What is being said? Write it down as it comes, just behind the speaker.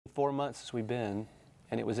4 months since we've been,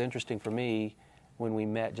 and it was interesting for me when we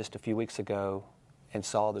met just a few weeks ago and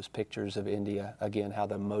saw those pictures of India, again, how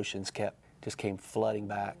the emotions just came flooding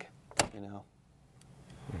back, you know.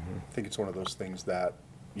 Mm-hmm. I think it's one of those things that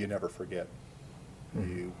you never forget.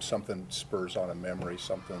 Mm-hmm. Something spurs on a memory,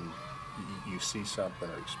 you see something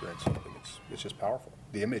or experience something. It's just powerful.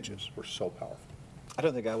 The images were so powerful. I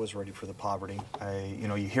don't think I was ready for the poverty.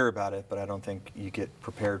 You hear about it, but I don't think you get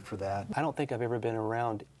prepared for that. I don't think I've ever been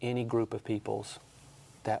around any group of peoples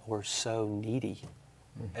that were so needy.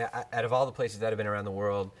 Out of all the places that I've been around the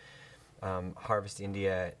world, Harvest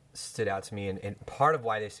India stood out to me, and part of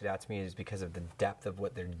why they stood out to me is because of the depth of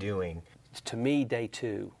what they're doing. To me, day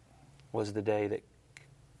 2 was the day that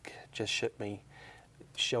just shook me,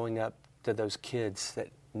 showing up to those kids that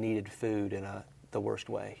needed food in the worst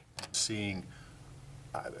way. Seeing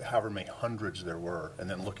however many hundreds there were, and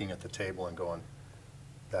then looking at the table and going,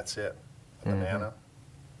 that's it. A banana,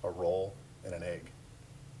 a roll, and an egg.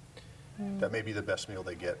 That may be the best meal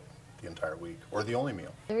they get the entire week, or the only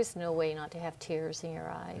meal. There's no way not to have tears in your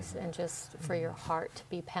eyes, and just for your heart to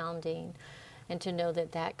be pounding, and to know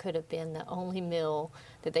that that could have been the only meal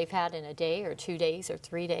that they've had in a day or 2 days or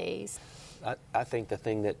 3 days. I think the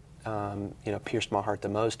thing that pierced my heart the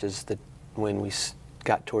most is that when we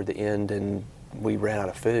got toward the end and we ran out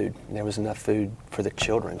of food, and there was enough food for the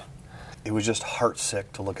children. It was just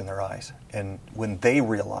heartsick to look in their eyes. And when they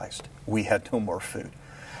realized we had no more food,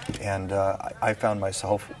 and I found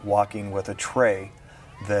myself walking with a tray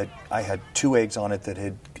that I had 2 eggs on it that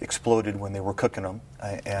had exploded when they were cooking them,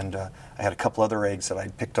 and I had a couple other eggs that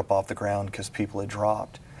I'd picked up off the ground because people had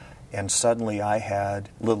dropped. And suddenly I had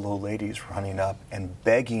little old ladies running up and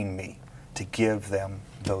begging me to give them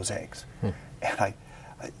those eggs. And I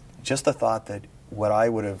just the thought that what I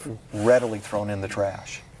would have readily thrown in the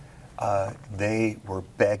trash, they were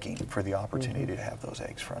begging for the opportunity to have those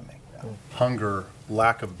eggs from me. Hunger,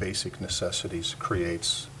 lack of basic necessities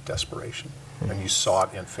creates desperation. And you saw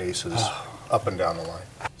it in faces up and down the line.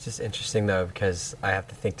 It's just interesting, though, because I have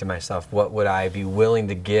to think to myself, what would I be willing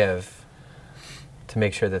to give to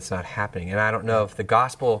make sure that's not happening? And I don't know if the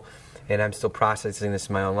gospel, and I'm still processing this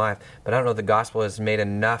in my own life, but I don't know if the gospel has made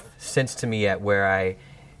enough sense to me yet where I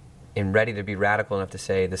am ready to be radical enough to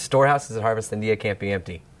say the storehouses at Harvest India can't be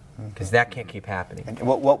empty, because that can't keep happening. And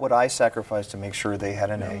what would I sacrifice to make sure they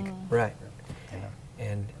had an egg? Right.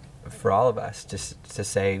 And for all of us, just to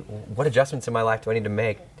say, what adjustments in my life do I need to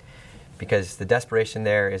make? Because the desperation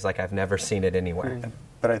there is like I've never seen it anywhere.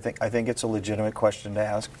 But I think it's a legitimate question to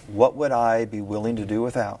ask. What would I be willing to do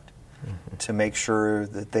without to make sure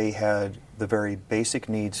that they had the very basic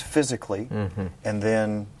needs physically, and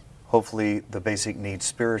then hopefully the basic needs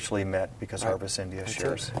spiritually met, because Harvest India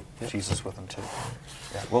shares Jesus with them too.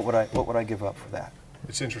 Yeah. What would I give up for that?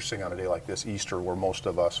 It's interesting on a day like this, Easter, where most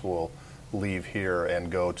of us will leave here and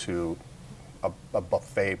go to a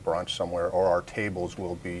buffet brunch somewhere, or our tables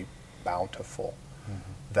will be bountiful.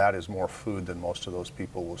 That is more food than most of those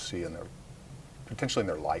people will see potentially in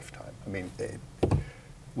their lifetime. I mean,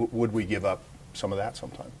 would we give up some of that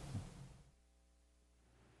sometime?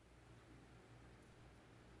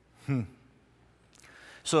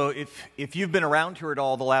 So if you've been around here at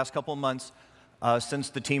all the last couple of months since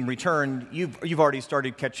the team returned, you've already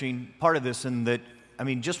started catching part of this, in that, I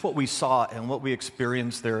mean, just what we saw and what we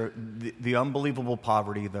experienced there, the unbelievable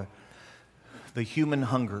poverty, the human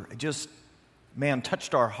hunger, it just, man,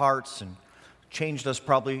 touched our hearts and changed us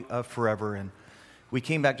probably forever. And we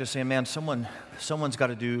came back to saying, man, someone's got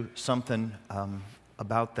to do something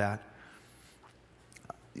about that.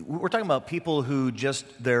 We're talking about people who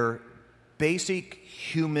just their basic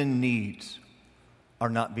human needs are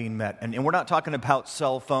not being met. And we're not talking about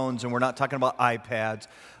cell phones, and we're not talking about iPads.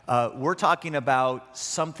 We're talking about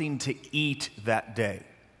something to eat that day.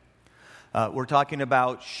 We're talking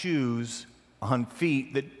about shoes on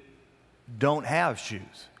feet that don't have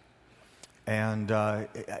shoes. And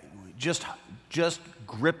just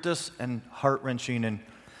gripped us and heart-wrenching, and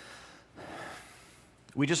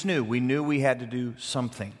we knew we had to do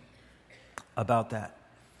something about that.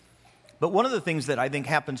 But one of the things that I think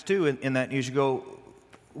happens too in that is you go,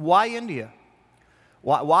 why India?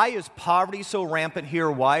 Why is poverty so rampant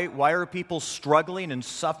here? Why are people struggling and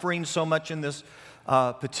suffering so much in this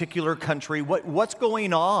particular country? What's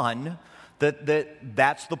going on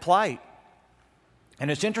that's the plight?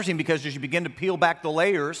 And it's interesting because as you begin to peel back the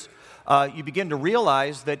layers, you begin to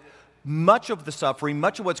realize that much of the suffering,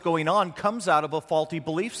 much of what's going on comes out of a faulty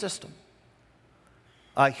belief system.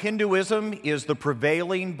 Hinduism is the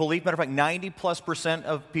prevailing belief. Matter of fact, 90+%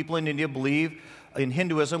 of people in India believe in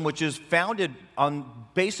Hinduism, which is founded on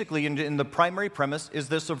basically in the primary premise is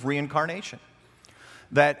this of reincarnation.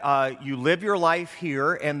 that you live your life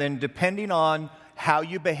here, and then depending on how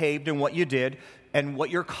you behaved and what you did and what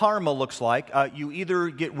your karma looks like, you either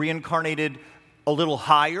get reincarnated a little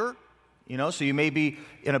higher, so you may be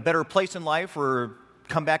in a better place in life or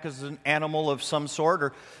come back as an animal of some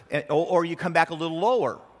sort, or you come back a little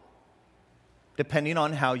lower, depending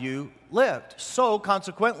on how you lived. So,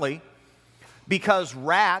 consequently, because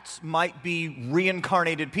rats might be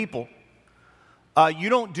reincarnated people, you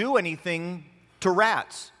don't do anything to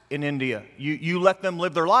rats in India. You let them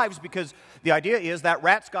live their lives, because the idea is that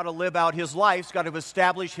rat's got to live out his life, he's got to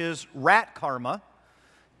establish his rat karma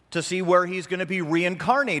to see where he's going to be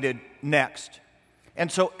reincarnated next.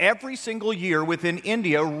 And so every single year within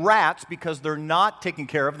India, rats, because they're not taken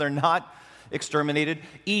care of, they're not exterminated,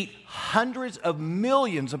 eat hundreds of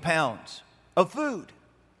millions of pounds of food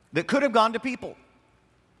that could have gone to people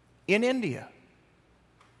in India.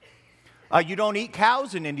 You don't eat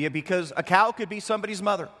cows in India because a cow could be somebody's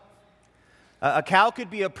mother. A cow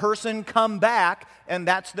could be a person come back, and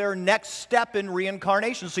that's their next step in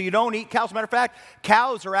reincarnation. So you don't eat cows. As a matter of fact,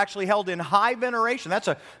 cows are actually held in high veneration. That's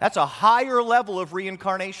a higher level of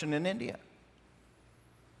reincarnation in India.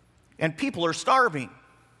 And people are starving.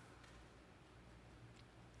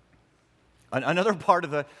 Another part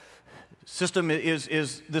of the system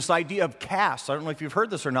is this idea of caste. I don't know if you've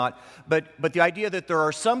heard this or not, but the idea that there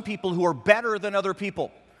are some people who are better than other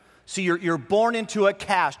people. See, you're born into a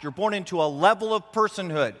caste. You're born into a level of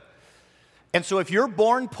personhood. And so if you're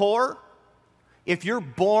born poor, if you're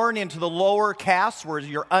born into the lower castes where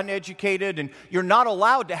you're uneducated and you're not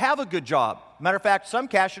allowed to have a good job. Matter of fact, some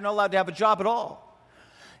castes you're not allowed to have a job at all.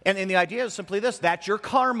 And the idea is simply this: that's your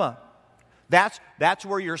karma. That's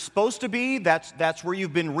where you're supposed to be. That's where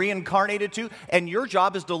you've been reincarnated to. And your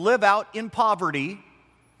job is to live out in poverty.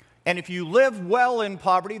 And if you live well in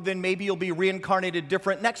poverty, then maybe you'll be reincarnated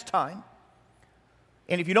different next time.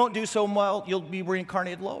 And if you don't do so well, you'll be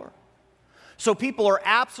reincarnated lower. So people are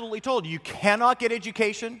absolutely told, you cannot get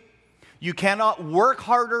education. You cannot work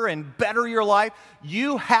harder and better your life.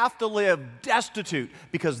 You have to live destitute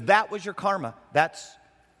because that was your karma. That's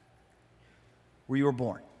where you were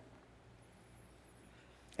born.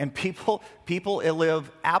 And people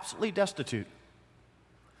live absolutely destitute.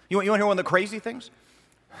 You want to hear one of the crazy things?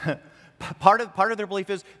 Part of their belief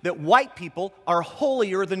is that white people are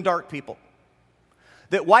holier than dark people.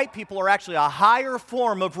 That white people are actually a higher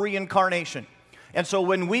form of reincarnation. And so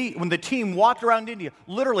when the team walked around India,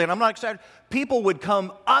 literally, and I'm not excited, people would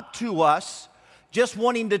come up to us just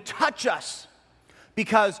wanting to touch us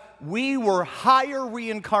because we were higher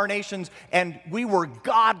reincarnations and we were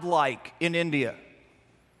godlike in India.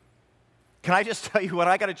 Can I just tell you, when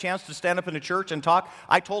I got a chance to stand up in a church and talk,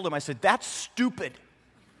 I told them, I said, that's stupid.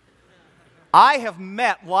 I have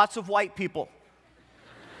met lots of white people.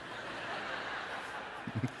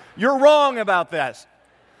 You're wrong about this.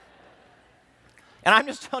 And I'm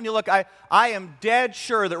just telling you, look, I am dead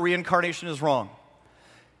sure that reincarnation is wrong.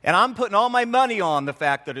 And I'm putting all my money on the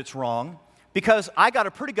fact that it's wrong because I got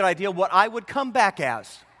a pretty good idea what I would come back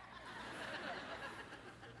as.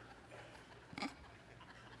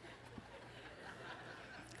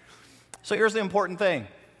 So here's the important thing,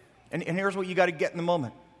 and here's what you got to get in the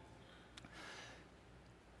moment.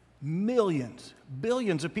 Millions,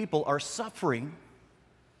 billions of people are suffering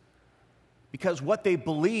because what they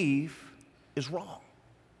believe is wrong.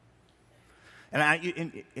 And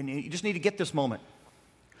you just need to get this moment.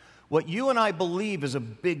 What you and I believe is a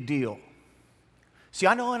big deal. See,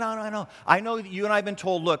 I know that you and I have been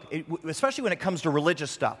told, look, especially when it comes to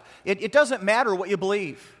religious stuff, it doesn't matter what you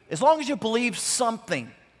believe, as long as you believe something.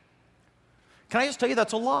 Can I just tell you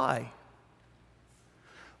that's a lie?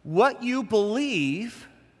 What you believe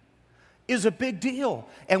is a big deal.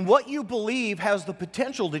 And what you believe has the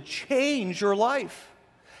potential to change your life.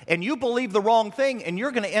 And you believe the wrong thing, and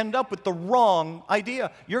you're going to end up with the wrong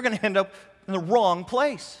idea. You're going to end up in the wrong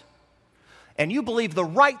place. And you believe the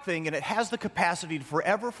right thing, and it has the capacity to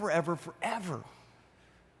forever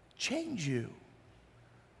change you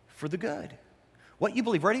for the good. What you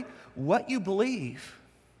believe, ready? What you believe,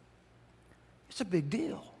 it's a big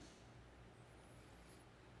deal.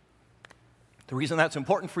 The reason that's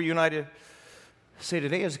important for you and I to say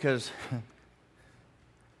today is because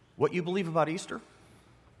what you believe about Easter,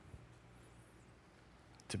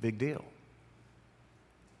 it's a big deal.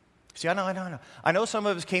 See, I know. I know some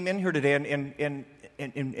of us came in here today,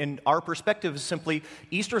 and our perspective is simply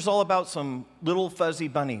Easter's all about some little fuzzy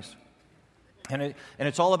bunnies. And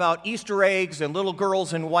it's all about Easter eggs and little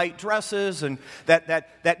girls in white dresses and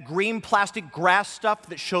that green plastic grass stuff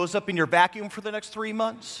that shows up in your vacuum for the next 3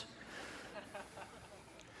 months.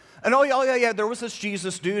 And oh yeah, there was this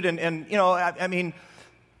Jesus dude, and you know, I mean,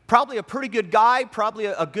 probably a pretty good guy, probably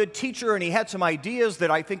a good teacher, and he had some ideas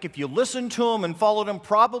that I think if you listened to him and followed him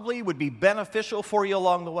probably would be beneficial for you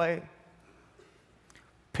along the way.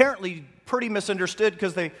 Apparently pretty misunderstood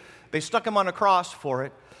because they stuck him on a cross for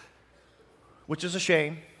it, which is a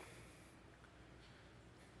shame.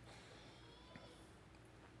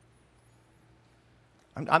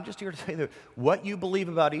 I'm just here to say that what you believe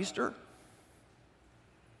about Easter,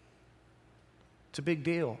 it's a big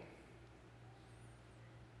deal.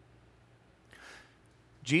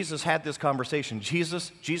 Jesus had this conversation.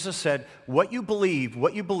 Jesus said, what you believe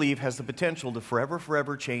has the potential to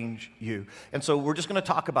forever change you. And so we're just going to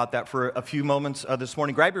talk about that for a few moments this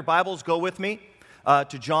morning. Grab your Bibles, go with me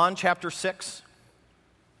to John chapter 6.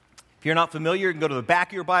 If you're not familiar, you can go to the back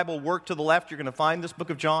of your Bible, work to the left, you're going to find this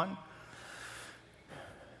book of John.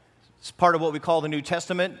 It's part of what we call the New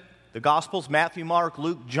Testament, the Gospels, Matthew, Mark,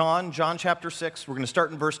 Luke, John to 6. We're going to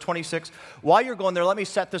start in verse 26. While you're going there, let me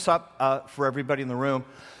set this up for everybody in the room.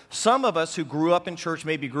 Some of us who grew up in church,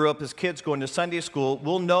 maybe grew up as kids going to Sunday school,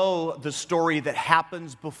 will know the story that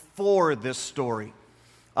happens before this story.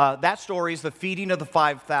 That story is the feeding of the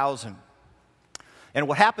 5,000. And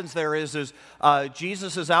what happens there is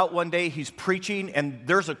Jesus is out one day, he's preaching, and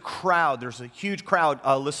there's a huge crowd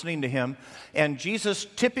listening to him. And Jesus,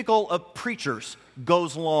 typical of preachers,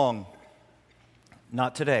 goes long.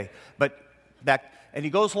 Not today, but back. And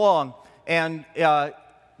he goes long, and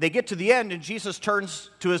they get to the end, and Jesus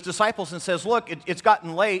turns to his disciples and says, look, it's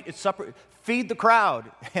gotten late, it's supper, feed the crowd.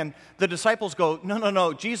 And the disciples go,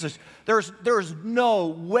 no, Jesus, there's no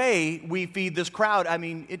way we feed this crowd. I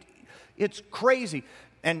mean, it's crazy.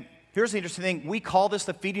 And here's the interesting thing. We call this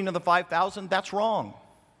the feeding of the 5,000. That's wrong.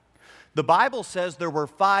 The Bible says there were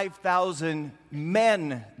 5,000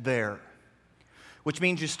 men there, which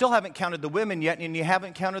means you still haven't counted the women yet, and you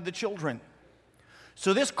haven't counted the children.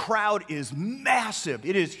 So this crowd is massive.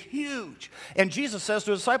 It is huge. And Jesus says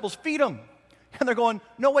to his disciples, feed them. And they're going,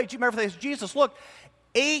 no, wait, Jesus, look,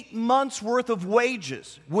 8 months' worth of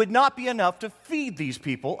wages would not be enough to feed these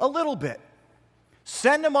people a little bit.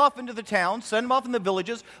 Send them off into the town, send them off in the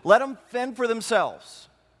villages, let them fend for themselves.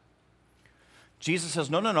 Jesus says,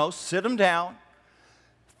 no, sit them down,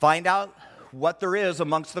 find out what there is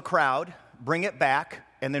amongst the crowd, bring it back,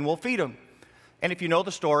 and then we'll feed them. And if you know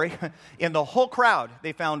the story, in the whole crowd,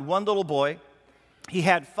 they found one little boy. He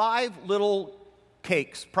had 5 little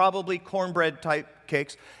cakes, probably cornbread type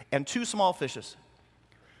cakes, and 2 small fishes.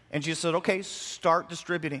 And Jesus said, okay, start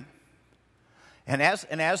distributing. And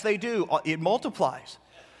as they do, it multiplies,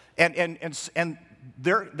 and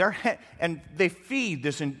they feed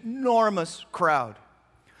this enormous crowd.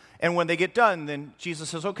 And when they get done, then Jesus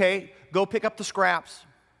says, "Okay, go pick up the scraps."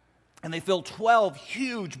 And they fill 12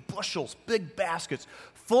 huge bushels, big baskets,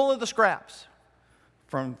 full of the scraps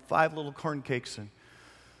from 5 little corn cakes and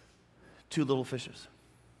 2 little fishes.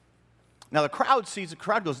 Now the crowd sees, the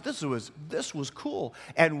crowd goes, "This was cool,"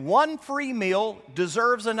 and one free meal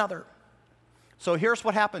deserves another. So here's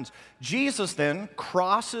what happens. Jesus then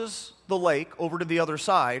crosses the lake over to the other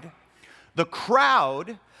side. The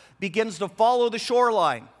crowd begins to follow the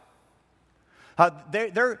shoreline.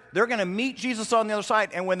 They're going to meet Jesus on the other side,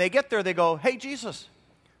 and when they get there, they go, "Hey, Jesus,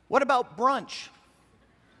 what about brunch?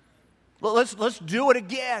 Let's do it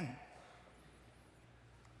again."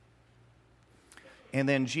 And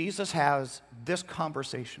then Jesus has this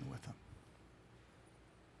conversation with them.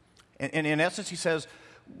 And in essence, he says,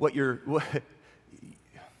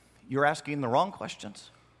 you're asking the wrong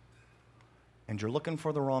questions, and you're looking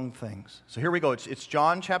for the wrong things. So here we go. It's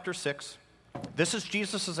John chapter 6. This is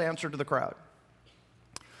Jesus' answer to the crowd.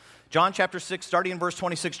 John chapter 6, starting in verse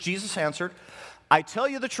 26, Jesus answered, "I tell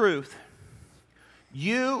you the truth,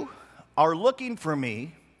 you are looking for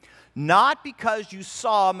me, not because you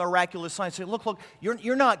saw miraculous signs." Say, look,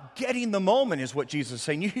 you're not getting the moment, is what Jesus is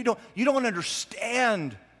saying. You don't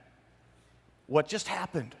understand what just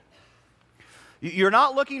happened. You're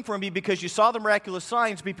not looking for me because you saw the miraculous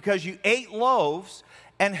signs, but because you ate loaves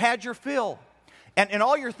and had your fill. And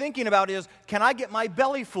all you're thinking about is, can I get my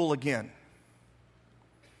belly full again?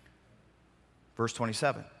 Verse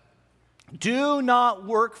 27. Do not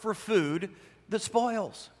work for food that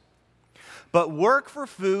spoils, but work for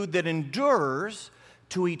food that endures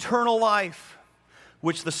to eternal life,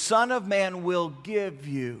 which the Son of Man will give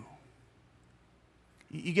you.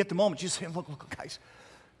 You get the moment. You say, look, guys,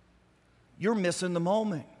 you're missing the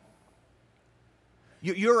moment.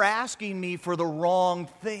 You're asking me for the wrong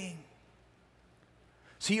thing.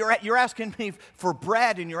 See, you're asking me for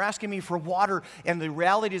bread, and you're asking me for water, and the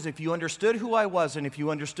reality is, if you understood who I was, and if you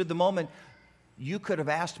understood the moment, you could have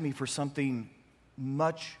asked me for something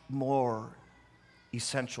much more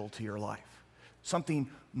essential to your life. something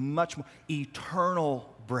much more,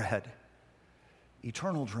 eternal bread,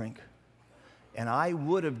 eternal drink. And I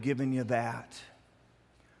would have given you that.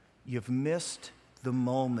 You've missed the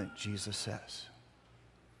moment, Jesus says.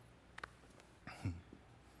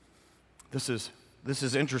 This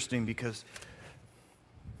is interesting because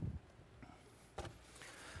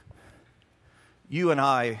you and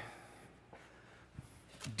I,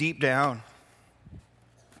 deep down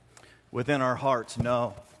within our hearts,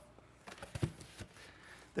 know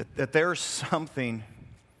that there's something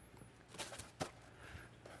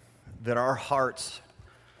that our hearts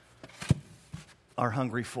are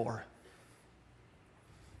hungry for.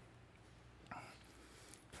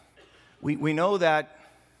 We know that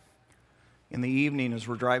in the evening as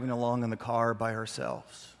we're driving along in the car by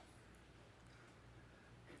ourselves.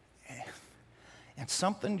 And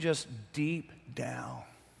something just deep down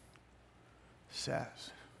says,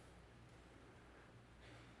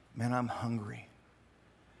 man, I'm hungry.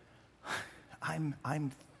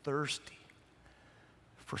 I'm thirsty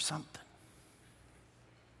for something.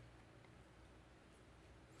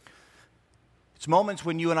 It's moments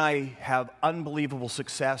when you and I have unbelievable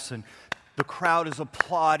success and the crowd is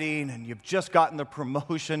applauding and you've just gotten the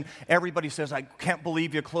promotion. Everybody says, I can't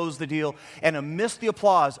believe you closed the deal. And amidst the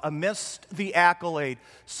applause, amidst the accolade,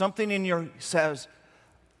 something in you says,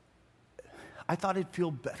 I thought it'd feel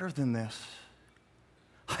better than this.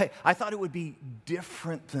 I thought it would be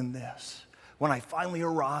different than this when I finally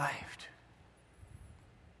arrived.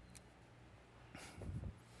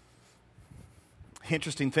 The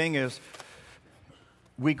interesting thing is,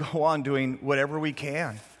 we go on doing whatever we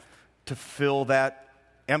can to fill that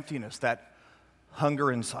emptiness, that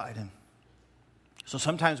hunger inside. And so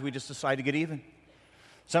sometimes we just decide to get even.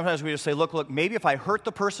 Sometimes we just say, look, maybe if I hurt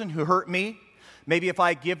the person who hurt me, maybe if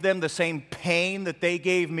I give them the same pain that they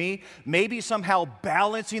gave me, maybe somehow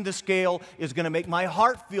balancing the scale is going to make my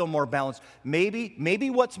heart feel more balanced. Maybe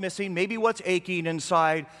what's missing, maybe what's aching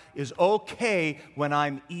inside is okay when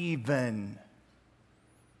I'm even.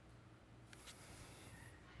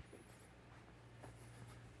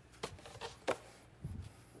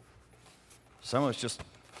 Some of us just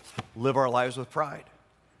live our lives with pride.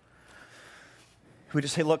 We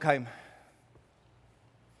just say, look, I'm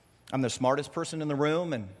the smartest person in the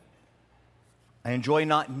room, and I enjoy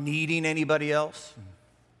not needing anybody else.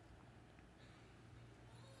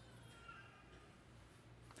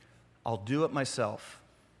 I'll do it myself.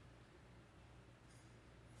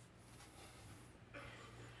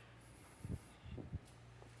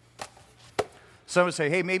 Some would say,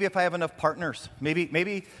 hey, maybe if I have enough partners, maybe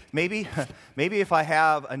if I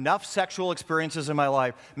have enough sexual experiences in my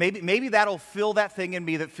life, maybe that'll fill that thing in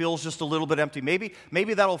me that feels just a little bit empty.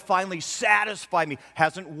 Maybe that'll finally satisfy me.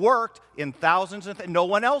 Hasn't worked in thousands of no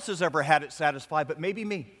one else has ever had it satisfy, but maybe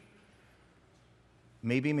me.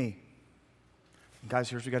 Maybe me. Guys,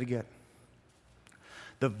 here's what we got to get.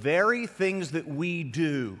 The very things that we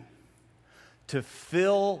do to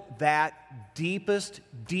fill that deepest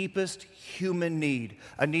human need,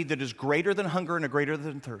 a need that is greater than hunger and a greater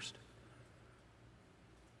than thirst,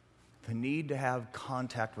 the need to have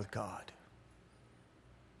contact with God.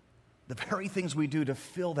 The very things we do to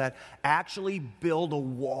fill that actually build a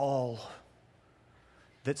wall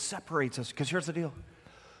that separates us. Because here's the deal.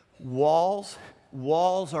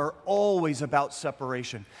 Walls are always about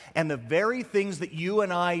separation. And the very things that you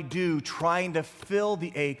and I do trying to fill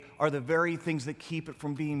the ache are the very things that keep it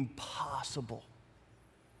from being possible.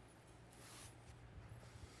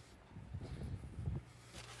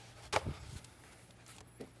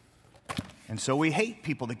 And so we hate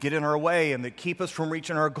people that get in our way and that keep us from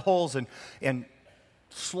reaching our goals and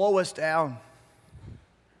slow us down.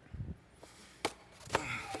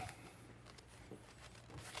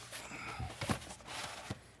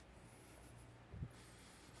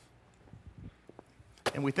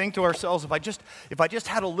 And we think to ourselves, if I just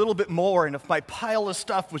had a little bit more, and if my pile of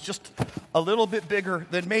stuff was just a little bit bigger,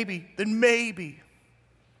 then maybe.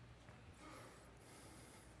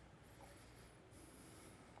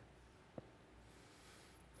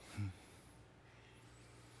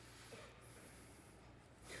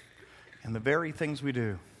 And the very things we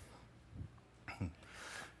do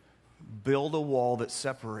build a wall that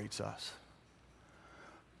separates us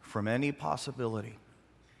from any possibility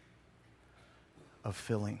of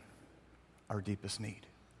filling our deepest need.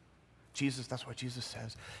 Jesus, that's what Jesus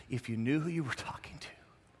says. If you knew who you were talking to,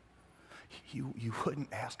 you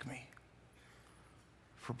wouldn't ask me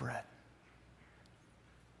for bread.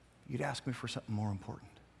 You'd ask me for something more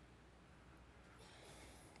important.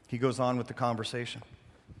 He goes on with the conversation.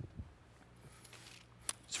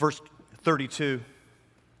 It's verse 32.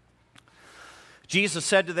 Jesus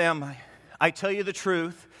said to them, I tell you the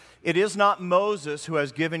truth, it is not Moses who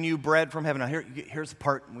has given you bread from heaven. Now, here's the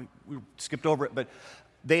part, we skipped over it, but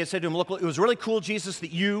they had said to him, look, it was really cool, Jesus,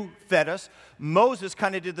 that you fed us. Moses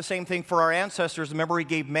kind of did the same thing for our ancestors. Remember, he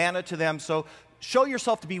gave manna to them. So show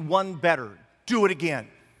yourself to be one better. Do it again.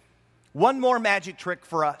 One more magic trick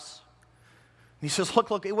for us. And he says,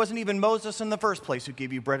 look, it wasn't even Moses in the first place who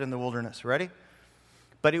gave you bread in the wilderness. Ready?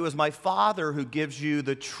 But it was my Father who gives you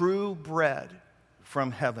the true bread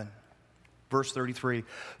from heaven. Verse 33,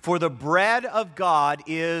 for the bread of God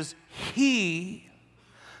is He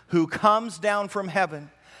who comes down from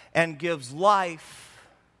heaven and gives life,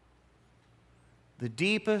 the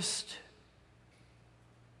deepest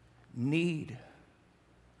need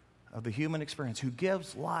of the human experience, who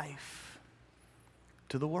gives life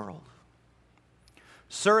to the world.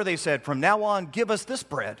 Sir, they said, from now on, give us this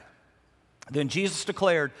bread. Then Jesus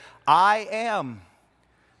declared, I am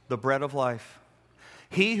the bread of life.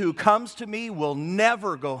 He who comes to me will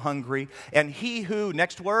never go hungry, and he who,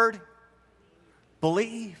 next word,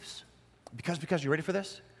 believes. Because, you ready for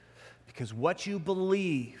this? Because what you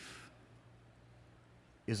believe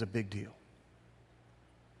is a big deal.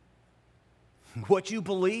 What you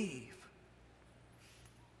believe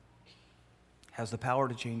has the power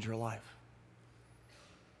to change your life.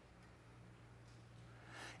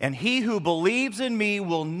 And he who believes in me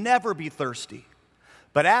will never be thirsty.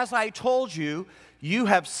 But as I told you, you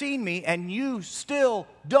have seen me and you still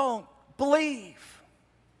don't believe.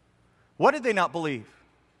 What did they not believe?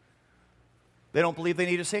 They don't believe they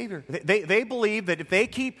need a Savior. They believe that if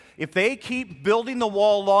they keep building the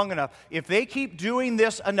wall long enough, if they keep doing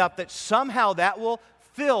this enough, that somehow that will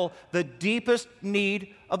fill the deepest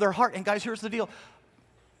need of their heart. And guys, here's the deal.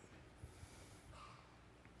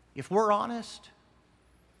 If we're honest,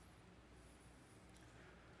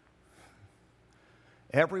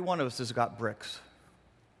 every one of us has got bricks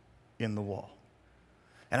in the wall.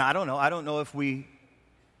 And I don't know if we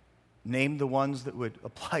named the ones that would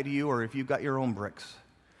apply to you or if you've got your own bricks.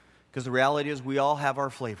 Because the reality is we all have our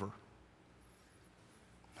flavor.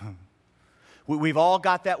 We've all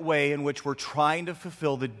got that way in which we're trying to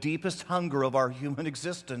fulfill the deepest hunger of our human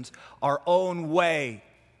existence our own way.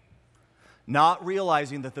 Not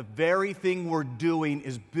realizing that the very thing we're doing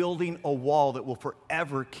is building a wall that will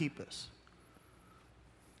forever keep us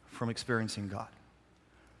from experiencing God.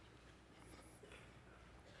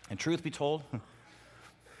 And truth be told,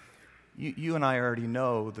 you and I already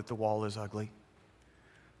know that the wall is ugly.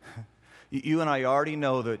 You and I already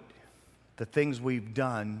know that the things we've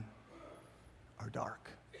done are dark.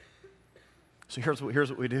 So here's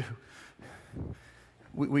what we do.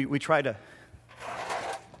 We try to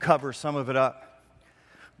cover some of it up.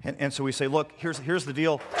 And so we say, look, here's the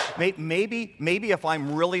deal. Maybe if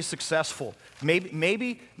I'm really successful,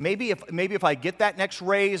 maybe if I get that next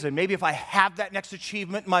raise, and maybe if I have that next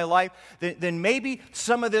achievement in my life, then maybe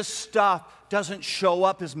some of this stuff doesn't show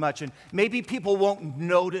up as much, and maybe people won't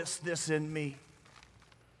notice this in me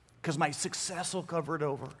because my success will cover it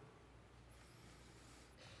over.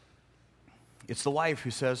 It's the wife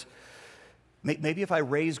who says, maybe if I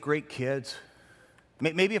raise great kids,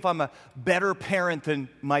 maybe if I'm a better parent than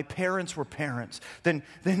my parents were parents, then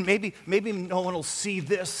maybe no one will see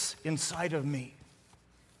this inside of me.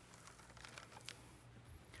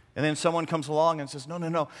 And then someone comes along and says,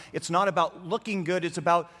 no, it's not about looking good, it's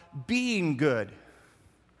about being good.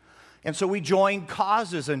 And so we join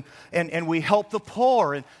causes and we help the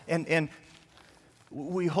poor and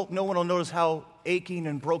we hope no one will notice how aching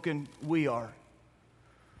and broken we are.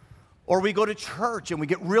 Or we go to church and we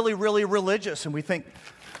get really, really religious and we think,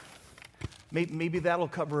 maybe that'll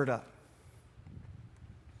cover it up.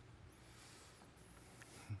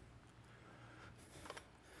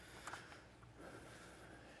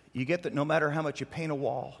 You get that no matter how much you paint a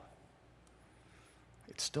wall,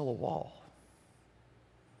 it's still a wall.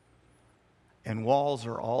 And walls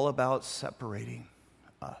are all about separating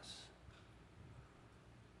us.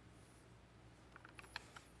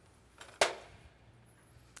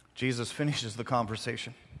 Jesus finishes the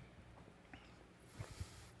conversation.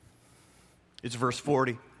 It's verse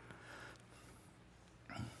 40.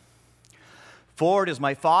 For it is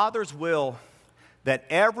my Father's will that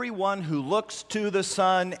everyone who looks to the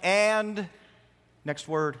Son and, next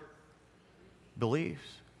word, believes.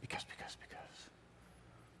 Because.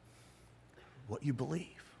 What you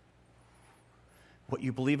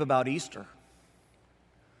believe about Easter,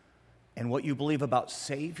 and what you believe about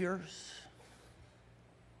Saviors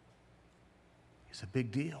is a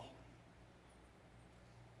big deal.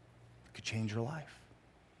 It could change your life.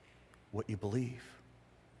 What you believe.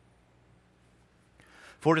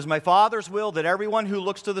 For it is my Father's will that everyone who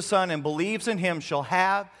looks to the Son and believes in Him shall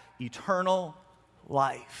have eternal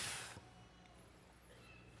life.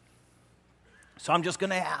 So I'm just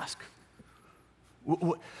going to ask,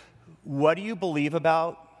 what do you believe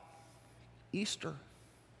about Easter?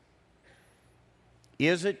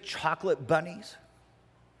 Is it chocolate bunnies?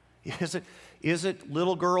 Is it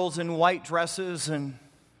little girls in white dresses and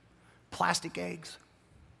plastic eggs?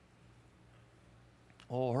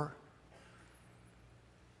 Or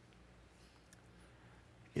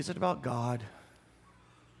is it about God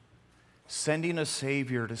sending a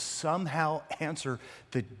Savior to somehow answer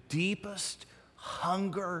the deepest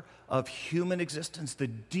hunger of human existence, the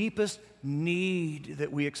deepest need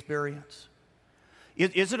that we experience?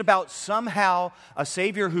 Is it about somehow a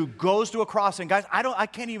Savior who goes to a cross? And guys, I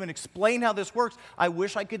can't even explain how this works. I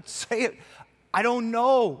wish I could say it. I don't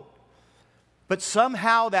know. But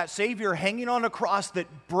somehow that Savior hanging on a cross that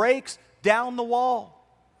breaks down the wall,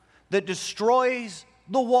 that destroys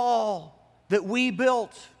the wall that we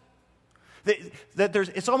built.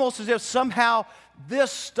 It's almost as if somehow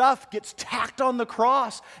this stuff gets tacked on the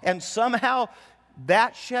cross, and somehow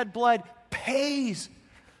that shed blood pays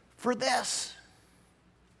for this.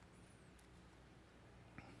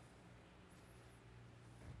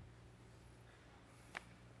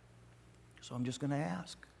 So I'm just going to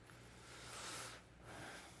ask,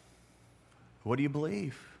 what do you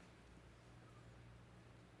believe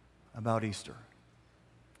about Easter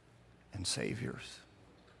and saviors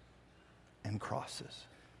and crosses?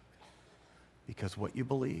 Because what you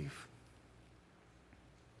believe,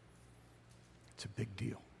 it's a big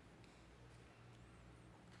deal.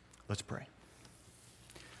 Let's pray.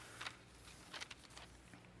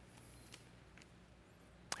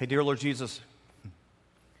 Hey, dear Lord Jesus,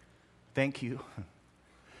 thank you.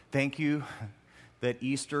 Thank you that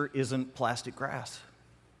Easter isn't plastic grass.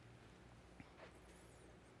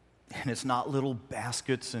 And it's not little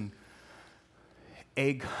baskets and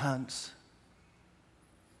egg hunts.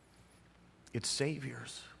 It's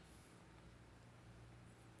saviors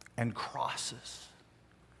and crosses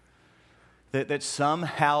that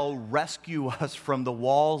somehow rescue us from the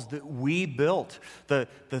walls that we built, the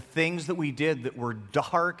things that we did that were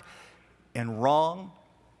dark and wrong,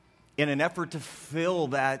 in an effort to fill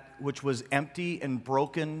that which was empty and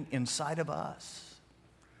broken inside of us.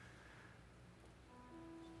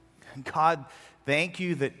 And God, thank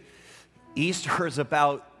you that Easter is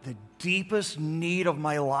about the deepest need of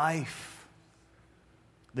my life,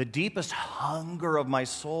 the deepest hunger of my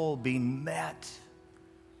soul being met,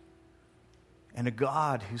 and a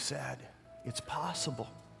God who said, it's possible.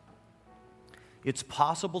 It's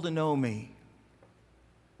possible to know me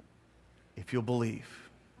if you'll believe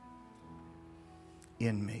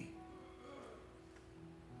in me.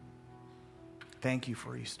 Thank you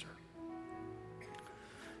for Easter.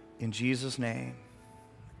 In Jesus' name,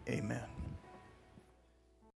 amen.